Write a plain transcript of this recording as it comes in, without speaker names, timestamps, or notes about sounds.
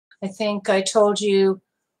I think I told you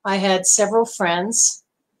I had several friends,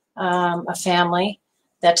 a family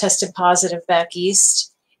that tested positive back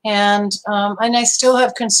east. And I still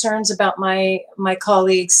have concerns about my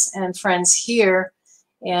colleagues and friends here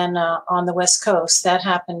and on the West Coast. That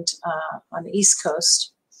happened on the East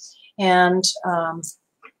Coast. And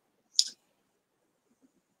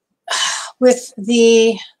with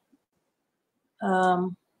the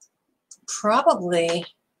probably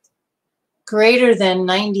greater than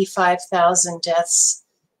 95,000 deaths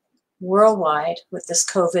worldwide with this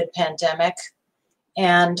COVID pandemic,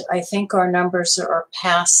 and I think our numbers are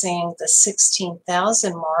passing the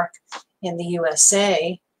 16,000 mark in the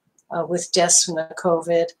USA with deaths from the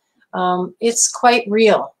COVID. It's quite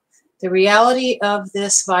real. The reality of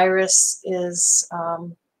this virus is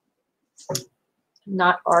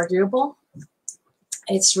not arguable.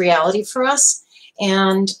 It's reality for us.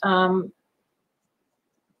 And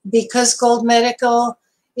because Gold Medical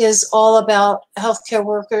is all about healthcare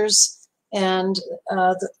workers and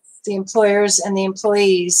the employers and the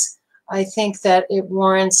employees, I think that it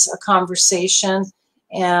warrants a conversation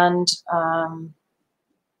and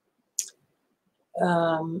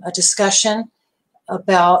a discussion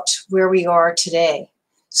about where we are today.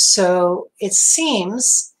 So it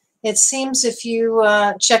seems if you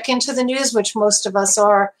check into the news, which most of us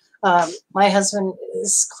are, my husband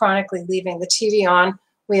is chronically leaving the TV on.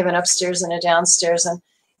 We have an upstairs and a downstairs, and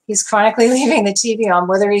he's chronically leaving the TV on,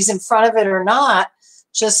 whether he's in front of it or not,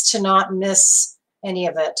 just to not miss any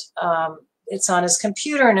of it. It's on his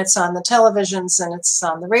computer, and it's on the televisions, and it's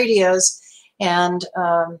on the radios. And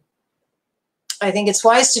I think it's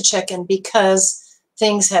wise to check in because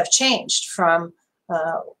things have changed from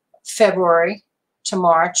February to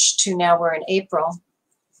March to now we're in April.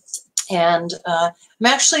 And I'm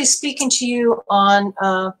actually speaking to you on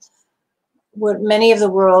what many of the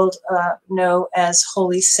world know as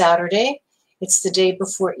Holy Saturday. It's the day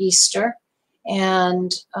before Easter.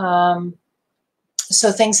 And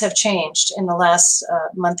so things have changed in the last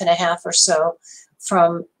month and a half or so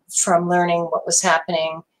from learning what was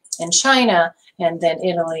happening in China and then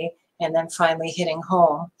Italy and then finally hitting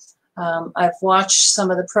home. I've watched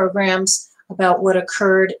some of the programs about what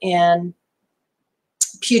occurred in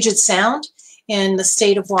Puget Sound in the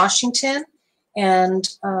state of Washington, and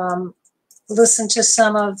listened to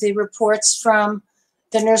some of the reports from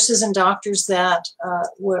the nurses and doctors that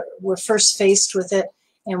were first faced with it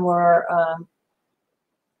and were,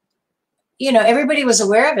 everybody was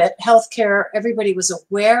aware of it. Healthcare, everybody was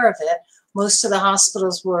aware of it. Most of the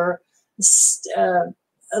hospitals were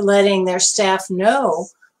letting their staff know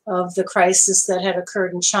of the crisis that had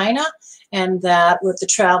occurred in China, and that with the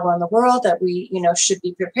travel in the world that we, should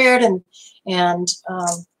be prepared, and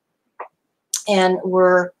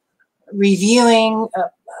we're reviewing,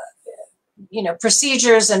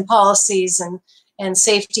 procedures and policies and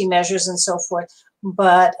safety measures and so forth.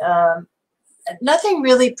 But nothing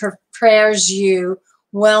really prepares you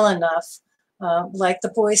well enough, like the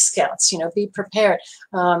Boy Scouts, be prepared,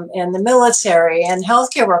 and the military and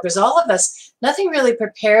healthcare workers, all of us, nothing really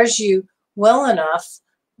prepares you well enough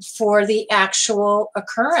for the actual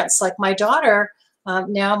occurrence. Like my daughter,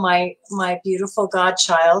 now my beautiful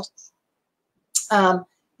godchild,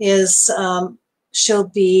 she'll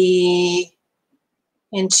be,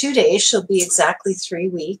 in 2 days, she'll be exactly 3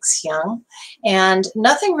 weeks young. And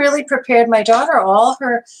nothing really prepared my daughter. All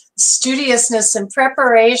her studiousness and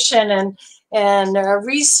preparation and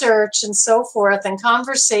research and so forth, and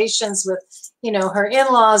conversations with, her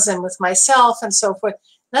in-laws and with myself and so forth.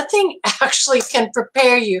 Nothing actually can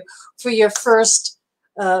prepare you for your first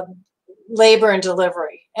labor and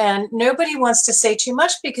delivery. And nobody wants to say too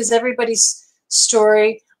much because everybody's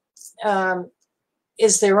story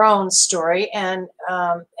is their own story, and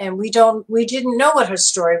we didn't know what her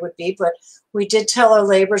story would be, but we did tell her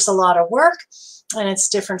labor's a lot of work, and it's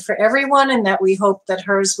different for everyone, and that we hope that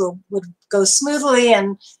hers would go smoothly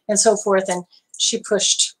and so forth. And she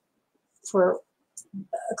pushed for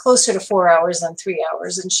closer to 4 hours than 3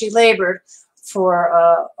 hours, and she labored for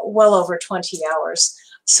well over 20 hours.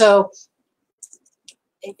 So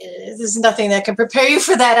there's nothing that can prepare you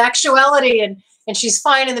for that actuality, and she's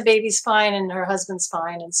fine, and the baby's fine, and her husband's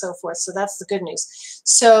fine, and so forth. So that's the good news.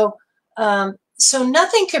 So so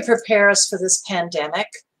nothing could prepare us for this pandemic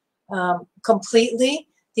completely.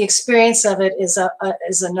 The experience of it is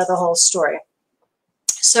another whole story.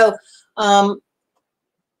 So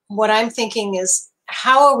what I'm thinking is,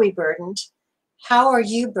 how are we burdened? How are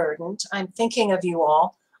you burdened? I'm thinking of you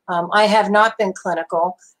all. I have not been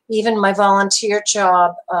clinical. Even my volunteer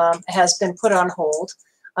job has been put on hold.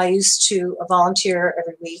 I used to volunteer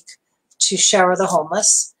every week to shower the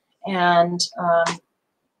homeless, and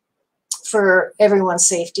for everyone's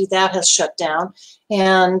safety. That has shut down.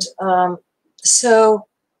 And so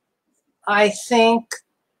I think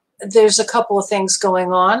there's a couple of things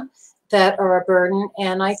going on that are a burden.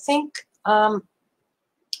 And I think,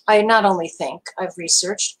 I not only think, I've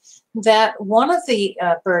researched that one of the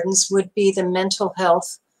burdens would be the mental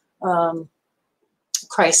health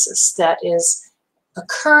crisis that is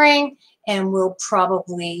occurring and will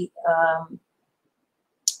probably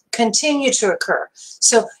continue to occur.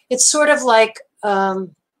 So it's sort of like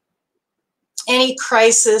any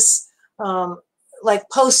crisis, like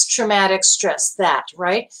post-traumatic stress, that,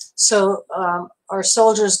 right? So our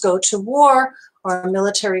soldiers go to war, our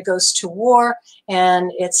military goes to war,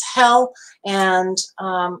 and it's hell, and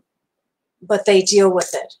but they deal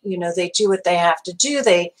with it. You know, they do what they have to do.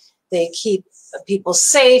 They keep people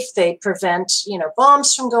safe. They prevent, you know,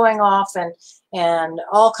 bombs from going off, and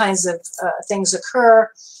all kinds of things occur.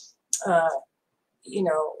 You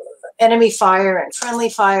know, enemy fire and friendly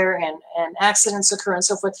fire, and accidents occur and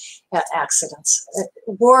so forth. Accidents.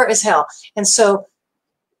 War is hell. And so,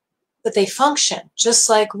 but they function just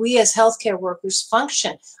like we as healthcare workers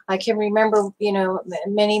function. I can remember, you know,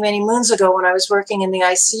 many, many moons ago when I was working in the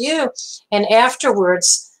ICU, and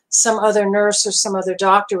afterwards some other nurse or some other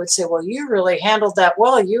doctor would say, well, you really handled that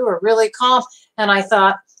well. You were really calm. And I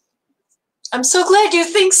thought, I'm so glad you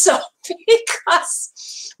think so,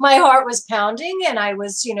 because my heart was pounding and I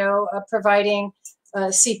was, you know, providing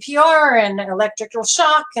CPR and electrical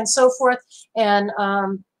shock and so forth. And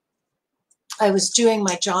I was doing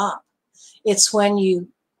my job. It's when you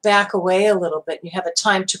back away a little bit, you have the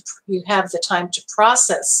time to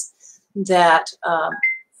process that.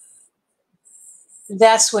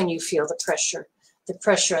 That's when you feel the pressure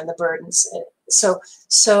and the burdens. So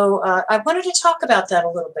I wanted to talk about that a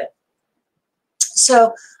little bit.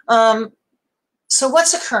 So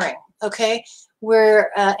what's occurring? Okay, we're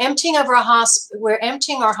emptying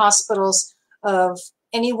our hospitals of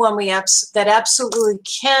anyone that absolutely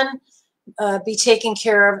can be taken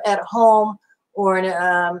care of at home or in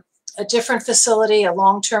a different facility, a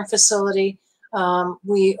long-term facility.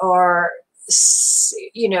 We are,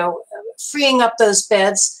 you know, freeing up those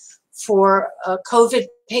beds for COVID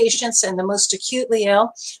patients and the most acutely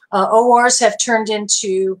ill. ORs have turned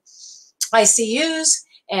into ICUs,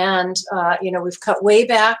 and you know, we've cut way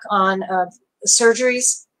back on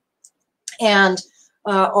surgeries, and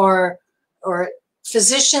or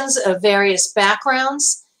physicians of various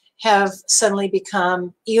backgrounds have suddenly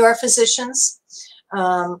become ER physicians,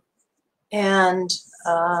 and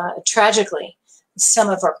tragically, some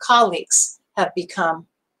of our colleagues have become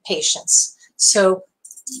patients. So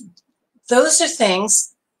those are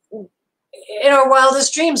things in our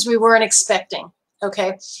wildest dreams we weren't expecting.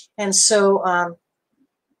 Okay, and so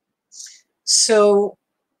so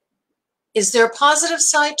is there a positive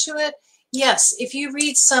side to it? Yes. If you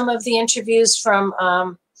read some of the interviews from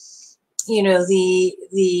you know,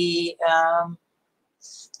 the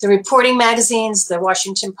reporting magazines, the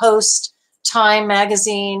Washington Post, Time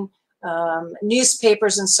magazine,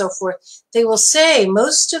 newspapers and so forth, they will say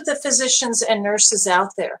most of the physicians and nurses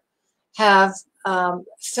out there have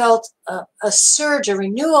felt a surge, a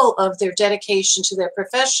renewal of their dedication to their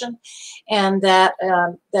profession, and that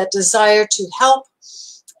that desire to help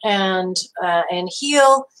and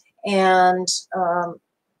heal, and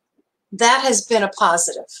that has been a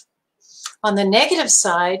positive. On the negative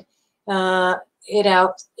side,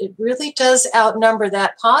 it really does outnumber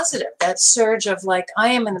that positive, that surge of like, I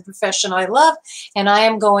am in the profession I love, and I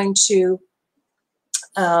am going to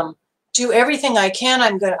do everything I can.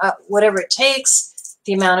 I'm going to, whatever it takes,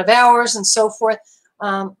 the amount of hours and so forth.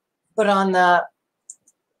 But on the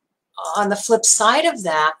flip side of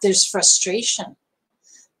that, there's frustration.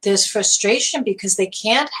 There's frustration because they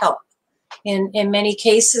can't help. In many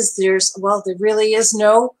cases, there really is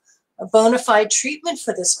no bona fide treatment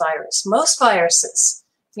for this virus. Most viruses,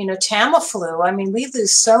 you know, Tamiflu, I mean, we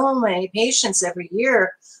lose so many patients every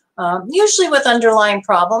year, usually with underlying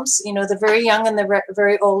problems. You know, the very young and the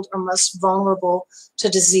very old are most vulnerable to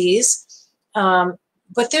disease.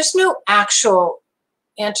 But there's no actual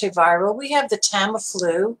antiviral. We have the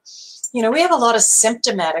Tamiflu. You know, we have a lot of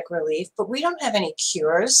symptomatic relief, but we don't have any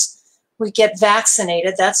cures. We get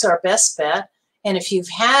vaccinated. That's our best bet. And if you've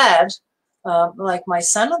had, like my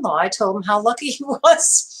son-in-law, I told him how lucky he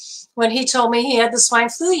was when he told me he had the swine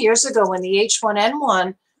flu years ago, when the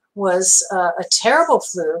H1N1 was a terrible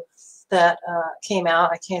flu that came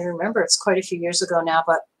out. I can't remember. It's quite a few years ago now,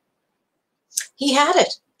 but he had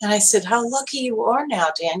it. And I said, how lucky you are now,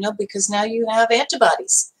 Daniel, because now you have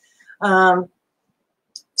antibodies.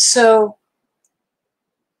 So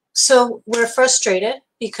we're frustrated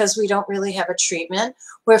because we don't really have a treatment.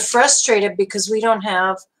 We're frustrated because we don't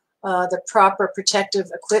have the proper protective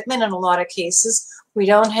equipment in a lot of cases. We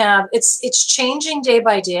don't have, it's changing day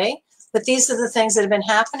by day, but these are the things that have been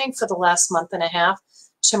happening for the last month and a half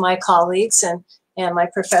to my colleagues and my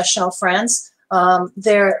professional friends.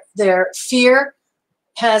 Their fear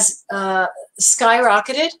has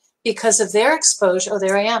skyrocketed because of their exposure. Oh,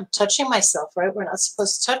 there I am, touching myself, right? We're not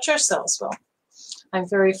supposed to touch ourselves. Well, I'm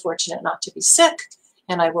very fortunate not to be sick,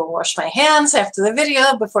 and I will wash my hands after the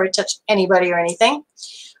video before I touch anybody or anything.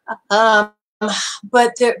 But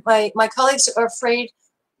my colleagues are afraid,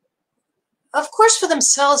 of course, for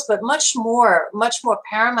themselves, but much more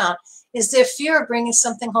paramount is their fear of bringing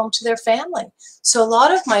something home to their family. So a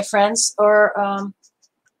lot of my friends are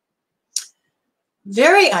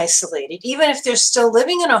very isolated, even if they're still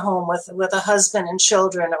living in a home with a husband and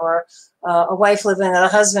children, or a wife living with a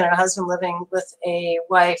husband and a husband living with a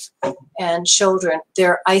wife and children.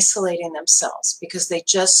 They're isolating themselves because they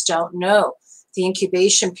just don't know. The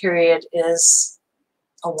incubation period is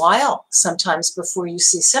a while sometimes before you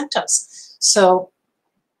see symptoms. So,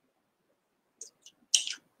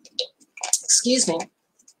 excuse me.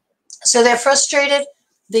 So they're frustrated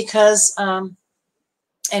because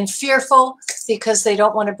and fearful because they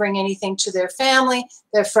don't want to bring anything to their family.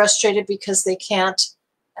 They're frustrated because they can't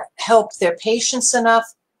help their patients enough.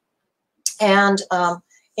 And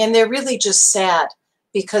they're really just sad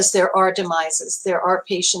because there are demises. There are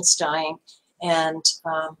patients dying, and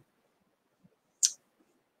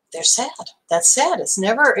they're sad. That's sad. It's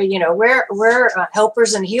never, you know, we're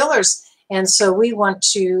helpers and healers. And so we want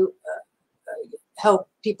to help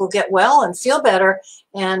people get well and feel better.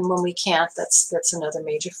 And when we can't, that's another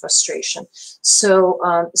major frustration.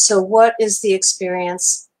 So, so what is the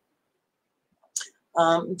experience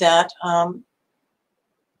that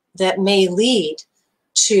may lead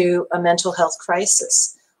to a mental health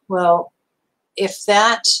crisis? Well, if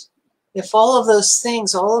all of those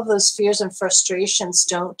things, all of those fears and frustrations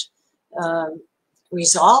don't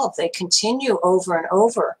resolve, they continue over and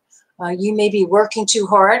over. You may be working too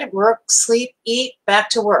hard, work, sleep, eat, back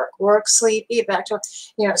to work, work, sleep, eat, back to work.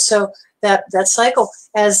 You know, so that cycle,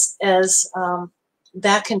 as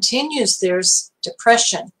that continues, there's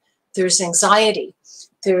depression, there's anxiety,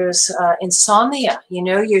 there's insomnia. You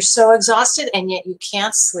know, you're so exhausted and yet you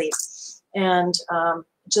can't sleep, and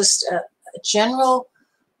just a general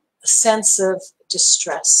sense of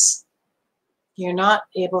distress. You're not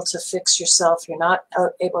able to fix yourself. You're not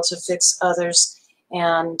able to fix others.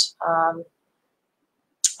 And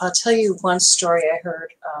I'll tell you one story I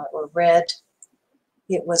heard or read.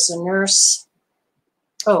 It was a nurse.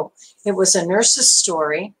 Oh, it was a nurse's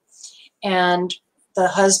story. And the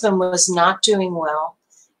husband was not doing well.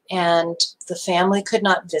 And the family could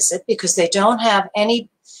not visit because they don't have any,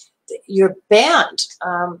 you're banned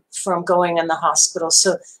from going in the hospital.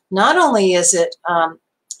 So not only is it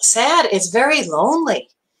sad, it's very lonely.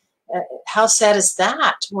 How sad is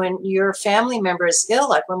that when your family member is ill?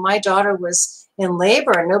 Like when my daughter was in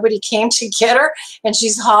labor and nobody came to get her, and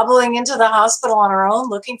she's hobbling into the hospital on her own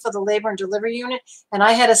looking for the labor and delivery unit, and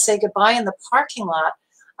I had to say goodbye in the parking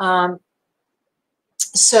lot.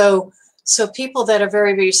 So people that are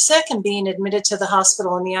very, very sick and being admitted to the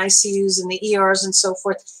hospital in the ICUs and the ERs and so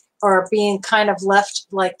forth are being kind of left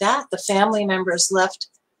like that. The family members left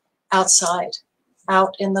outside,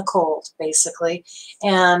 out in the cold, basically.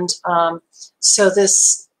 And so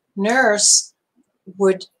this nurse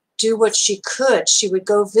would do what she could. She would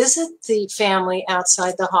go visit the family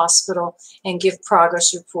outside the hospital and give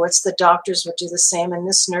progress reports. The doctors would do the same. And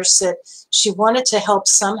this nurse said she wanted to help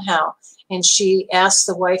somehow. And she asked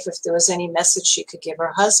the wife if there was any message she could give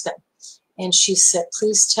her husband. And she said,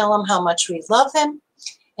 please tell him how much we love him.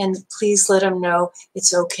 And please let him know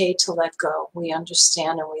it's okay to let go. We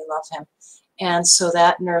understand and we love him. And so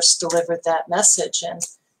that nurse delivered that message. And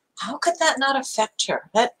how could that not affect her?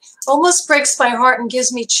 That almost breaks my heart and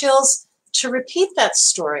gives me chills to repeat that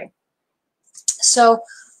story. So,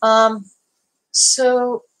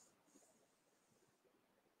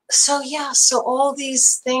 so yeah, so all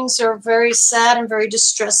these things are very sad and very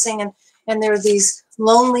distressing, and there are these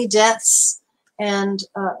lonely deaths and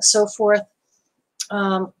so forth.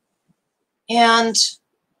 And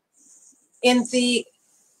in the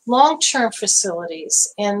long-term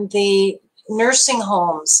facilities, in the nursing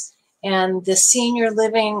homes, and the senior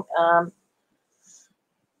living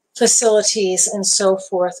facilities and so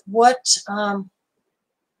forth, what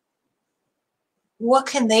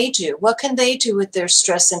can they do? What can they do with their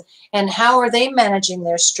stress, and how are they managing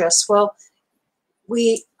their stress? Well,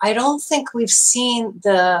 I don't think we've seen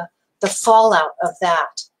the fallout of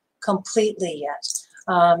that completely yet.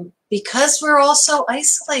 because we're all so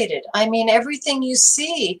isolated. I mean, everything you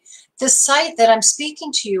see, this site that I'm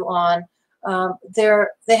speaking to you on,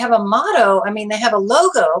 they have a motto. I mean, they have a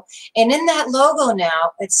logo, and in that logo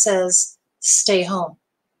now it says "Stay home,"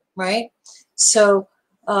 right? So,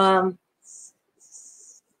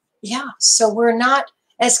 yeah. So we're not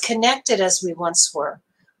as connected as we once were.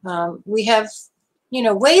 We have,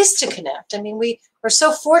 ways to connect. I mean, we are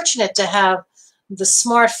so fortunate to have the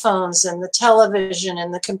smartphones and the television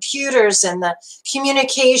and the computers and the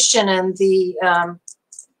communication and the,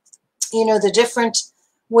 the different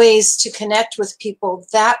ways to connect with people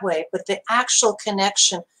that way. But the actual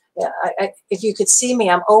connection, if you could see me,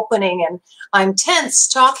 I'm opening and I'm tense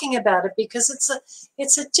talking about it because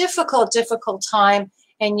it's a difficult time,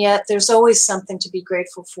 and yet there's always something to be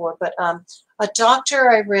grateful for. But a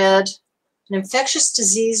doctor I read, an infectious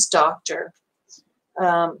disease doctor,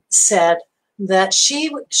 said that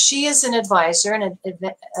she is an advisor, an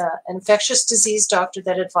infectious disease doctor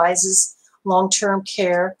that advises long-term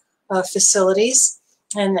care facilities.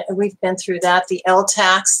 And we've been through that, the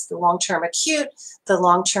LTACs, the long-term acute, the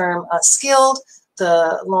long-term skilled,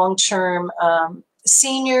 the long-term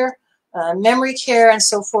senior, memory care, and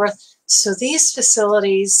so forth. So these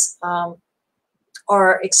facilities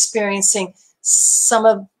are experiencing some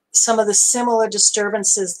of the similar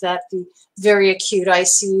disturbances that the very acute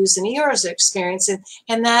ICUs and ERs are experiencing,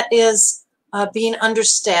 and that is being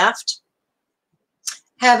understaffed,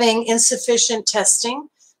 having insufficient testing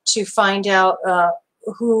to find out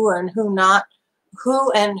who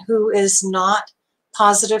is not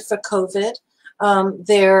positive for COVID.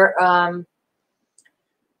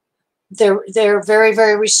 They're very,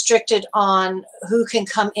 very restricted on who can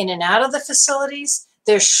come in and out of the facilities.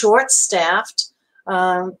 They're short-staffed,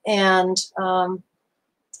 and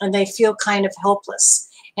they feel kind of helpless.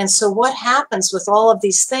 And so what happens with all of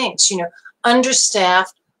these things?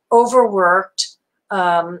 Understaffed, overworked,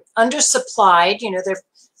 undersupplied.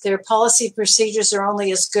 Their policy procedures are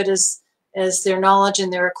only as good as their knowledge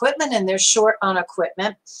and their equipment, and they're short on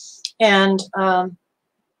equipment. And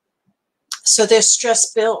so their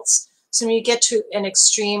stress builds. So when you get to an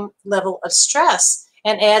extreme level of stress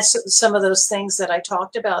and add some of those things that I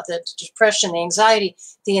talked about, the depression, the anxiety,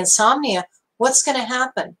 the insomnia, what's going to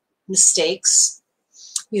happen? Mistakes.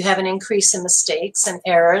 You have an increase in mistakes and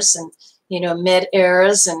errors and, mid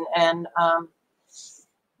errors, and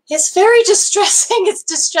it's very distressing. It's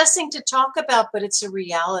distressing to talk about, but it's a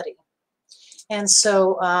reality. And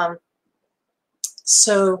so,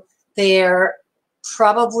 so they're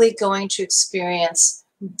probably going to experience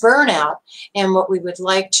burnout, and what we would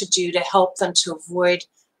like to do to help them to avoid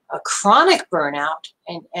a chronic burnout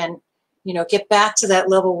and get back to that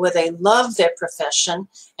level where they love their profession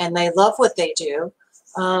and they love what they do.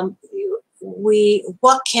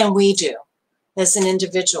 What can we do as an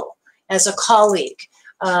individual, as a colleague?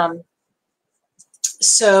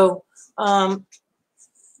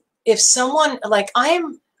 If someone, like,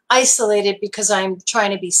 I'm isolated because I'm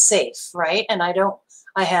trying to be safe, right? And I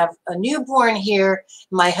have a newborn here.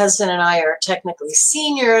 My husband and I are technically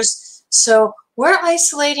seniors, so we're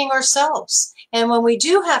isolating ourselves. And when we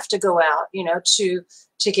do have to go out, to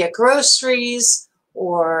get groceries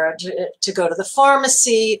or to go to the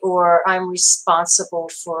pharmacy, or I'm responsible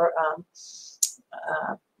for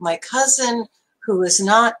my cousin who is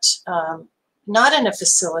not in a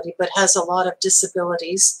facility but has a lot of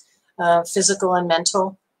disabilities, physical and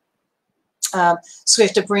mental. So we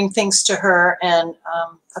have to bring things to her and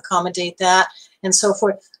accommodate that and so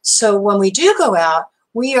forth. So when we do go out,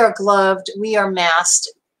 we are gloved, we are masked.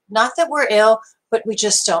 Not that we're ill, but we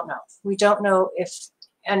just don't know. We don't know if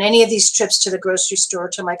on any of these trips to the grocery store,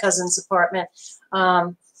 to my cousin's apartment,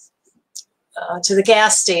 to the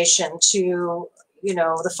gas station, to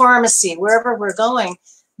the pharmacy, wherever we're going,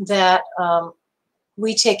 that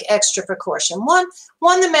we take extra precaution. One,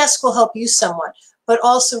 the mask will help you somewhat, but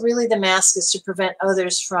also really the mask is to prevent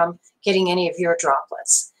others from getting any of your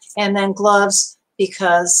droplets. And then gloves,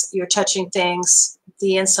 because you're touching things,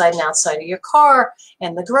 the inside and outside of your car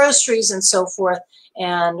and the groceries and so forth.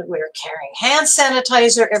 And we're carrying hand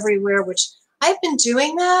sanitizer everywhere, which I've been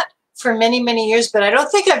doing that for many, many years, but I don't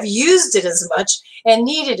think I've used it as much and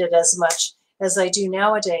needed it as much as I do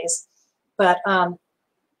nowadays. But those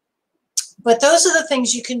are the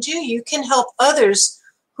things you can do. You can help others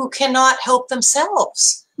who cannot help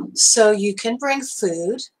themselves. So you can bring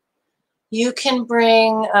food, you can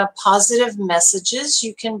bring positive messages,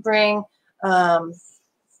 you can bring some,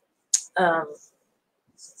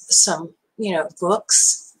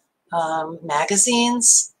 books,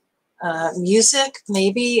 magazines, music,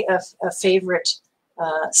 maybe a favorite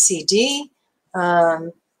CD,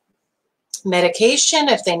 medication,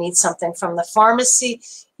 if they need something from the pharmacy,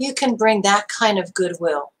 you can bring that kind of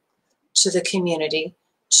goodwill to the community,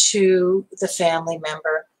 to the family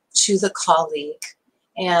member, to the colleague.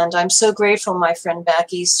 And I'm so grateful, my friend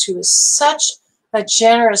back east, who is such a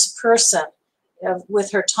generous person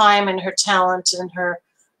with her time and her talent and her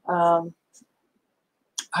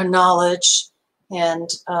knowledge and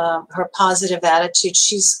her positive attitude.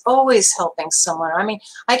 She's always helping someone. I mean,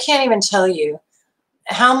 I can't even tell you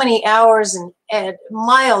how many hours and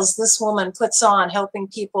miles this woman puts on helping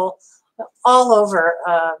people all over,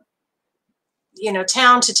 you know,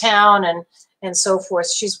 town to town and so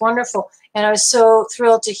forth. She's wonderful. And I was so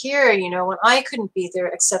thrilled to hear, you know, when I couldn't be there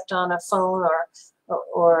except on a phone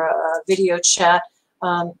or a video chat,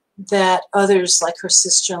 that others like her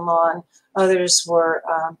sister-in-law and others were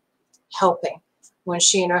helping when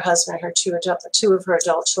she and her husband, two of her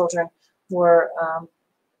adult children, were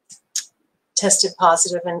tested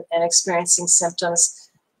positive and experiencing symptoms,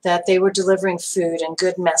 that they were delivering food and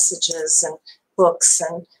good messages and books.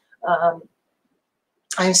 And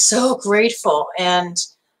I'm so grateful and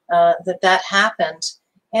that happened.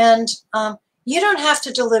 And you don't have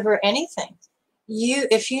to deliver anything.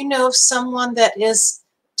 If you know of someone that is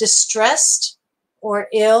distressed or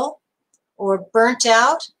ill or burnt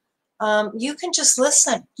out, you can just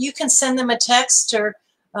listen. You can send them a text or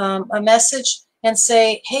a message and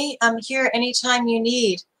say, hey, I'm here anytime you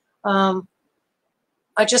need.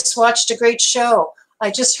 I just watched a great show. I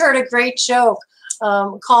just heard a great joke.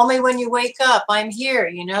 Call me when you wake up. I'm here,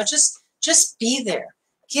 you know, just be there.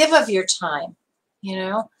 Give of your time, you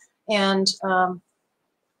know, and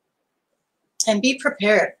be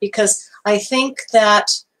prepared, because I think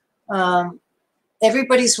that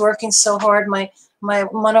everybody's working so hard.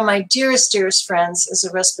 One of my dearest friends is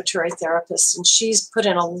a respiratory therapist, and she's put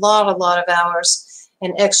in a lot of hours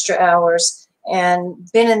and extra hours and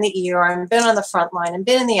been in the ER and been on the front line and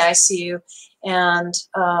been in the ICU and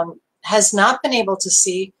has not been able to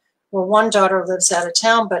see, well, one daughter lives out of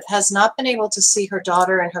town, but has not been able to see her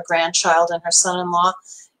daughter and her grandchild and her son-in-law.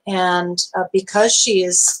 And because she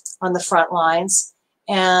is on the front lines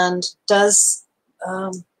and is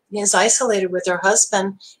isolated with her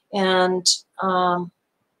husband, and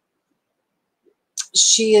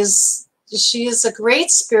she is a great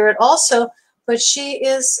spirit also, but she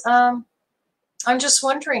is, I'm just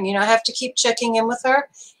wondering, you know, I have to keep checking in with her.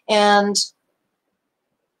 And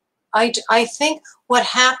I think what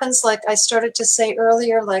happens, like I started to say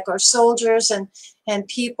earlier, like our soldiers and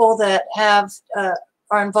people that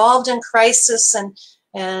are involved in crisis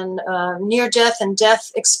and near death and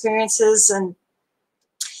death experiences, and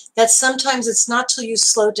that sometimes it's not till you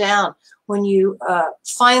slow down, when you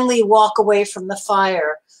finally walk away from the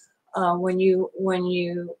fire, when you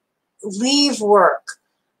leave work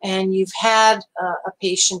and you've had a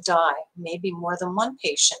patient die, maybe more than one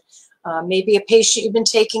patient, maybe a patient you've been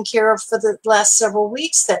taking care of for the last several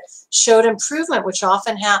weeks that showed improvement, which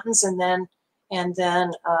often happens, and then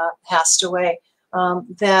passed away.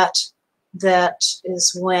 That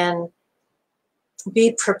is when,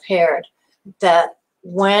 be prepared that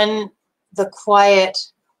when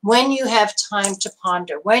you have time to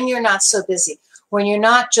ponder, when you're not so busy, when you're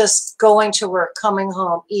not just going to work, coming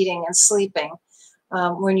home, eating and sleeping,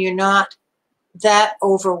 when you're not that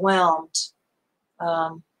overwhelmed,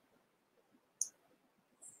 and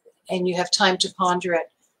you have time to ponder it,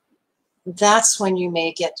 that's when you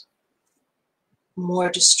may get more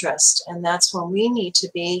distressed. And that's when we need to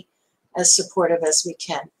be as supportive as we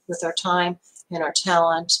can with our time and our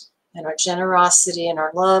talent and our generosity and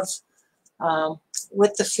our love,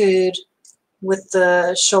 with the food, with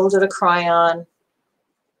the shoulder to cry on,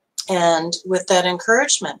 and with that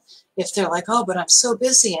encouragement. If they're like, oh, but I'm so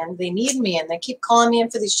busy and they need me and they keep calling me in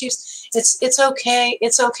for these shifts, it's okay.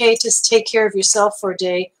 It's okay to take care of yourself for a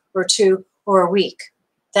day or two or a week.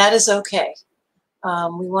 That is okay.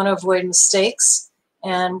 We want to avoid mistakes,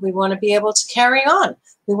 and we want to be able to carry on.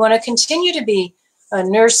 We want to continue to be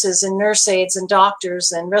nurses and nurse aides and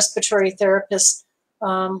doctors and respiratory therapists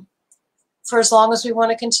for as long as we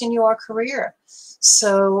want to continue our career.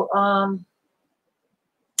 So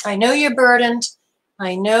I know you're burdened.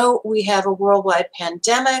 I know we have a worldwide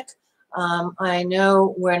pandemic. I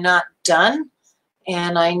know we're not done.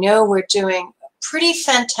 And I know we're doing a pretty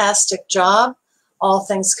fantastic job, all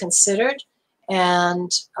things considered.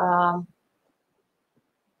 And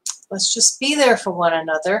let's just be there for one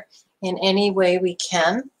another in any way we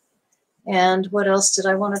can. And what else did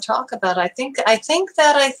I want to talk about? I think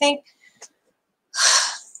that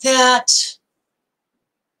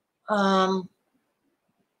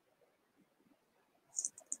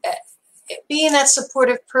being that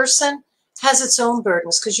supportive person, has its own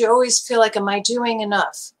burdens, because you always feel like, am I doing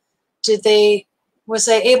enough? Was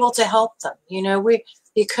I able to help them? You know,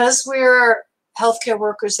 because we're healthcare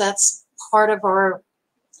workers, that's part of our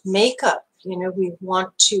makeup. You know, we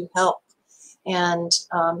want to help. And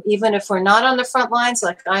even if we're not on the front lines,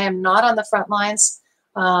 like I am not on the front lines,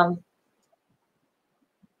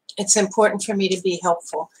 it's important for me to be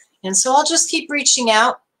helpful. And so I'll just keep reaching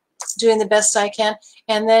out, doing the best I can.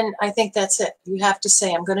 And then I think that's it. You have to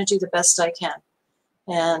say, I'm going to do the best I can.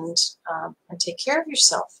 And take care of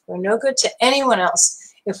yourself. We're no good to anyone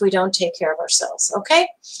else if we don't take care of ourselves. Okay?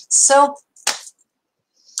 So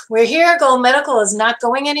we're here. Gold Medical is not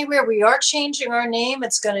going anywhere. We are changing our name.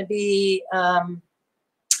 It's going to be, I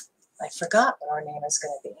forgot what our name is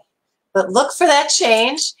going to be. But look for that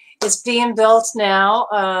change. It's being built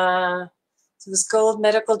now. So this Gold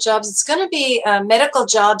Medical Jobs. It's going to be Medical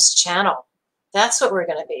Jobs Channel. That's what we're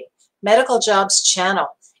going to be. Medical Jobs Channel.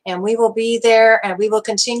 And we will be there, and we will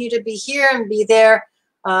continue to be here and be there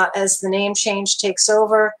as the name change takes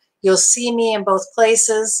over. You'll see me in both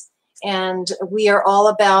places. And we are all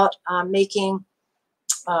about making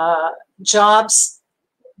job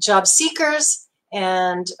seekers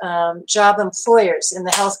and job employers in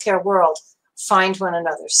the healthcare world find one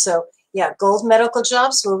another. So yeah, Gold Medical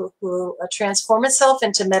Jobs will transform itself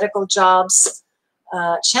into Medical Jobs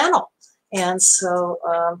Channel. And so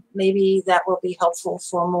maybe that will be helpful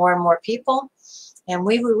for more and more people. And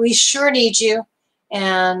we sure need you.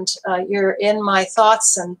 And you're in my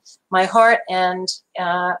thoughts and my heart. And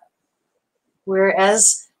we're,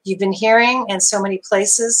 as you've been hearing in so many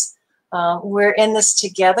places, we're in this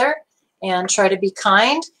together. And try to be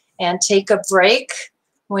kind and take a break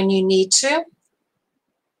when you need to.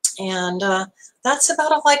 And that's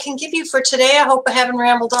about all I can give you for today. I hope I haven't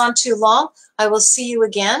rambled on too long. I will see you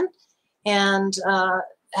again. And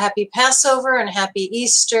happy Passover and happy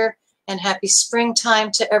Easter and happy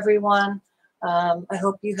springtime to everyone. I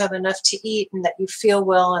hope you have enough to eat and that you feel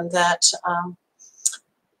well and that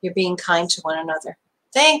you're being kind to one another.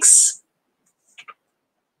 Thanks.